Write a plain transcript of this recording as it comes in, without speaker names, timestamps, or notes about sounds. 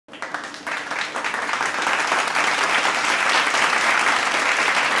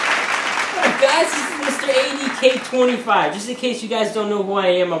ADK25. Just in case you guys don't know who I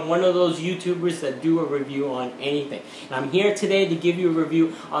am, I'm one of those YouTubers that do a review on anything. And I'm here today to give you a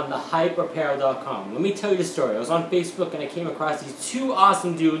review on the hypeapparel.com. Let me tell you the story. I was on Facebook and I came across these two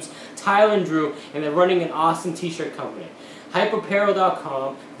awesome dudes, Tyler and Drew, and they're running an awesome t-shirt company.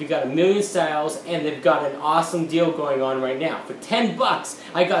 HypeApparel.com, they've got 1 million styles, and they've got an awesome deal going on right now. For 10 bucks,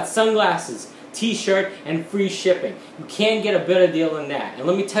 I got sunglasses, t-shirt, and free shipping. You can't get a better deal than that. And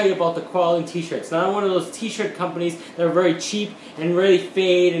let me tell you about the quality t-shirts. Not one of those t-shirt companies that are very cheap and really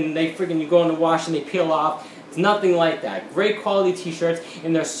fade, and they freaking, you go in the wash and they peel off. It's nothing like that. Great quality t-shirts,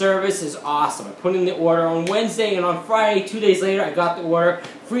 and their service is awesome. I put in the order on Wednesday, and on Friday, 2 days later, I got the order.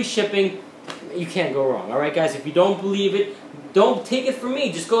 Free shipping. You can't go wrong. Alright guys, if you don't believe it, don't take it from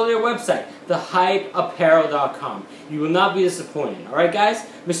me. Just go to their website, thehypeapparel.com. You will not be disappointed. Alright guys,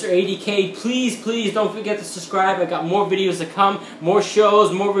 Mr. ADK, please don't forget to subscribe. I got more videos to come, more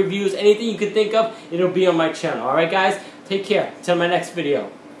shows, more reviews, anything you can think of, it'll be on my channel. Alright guys, take care. Until my next video.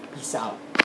 Peace out.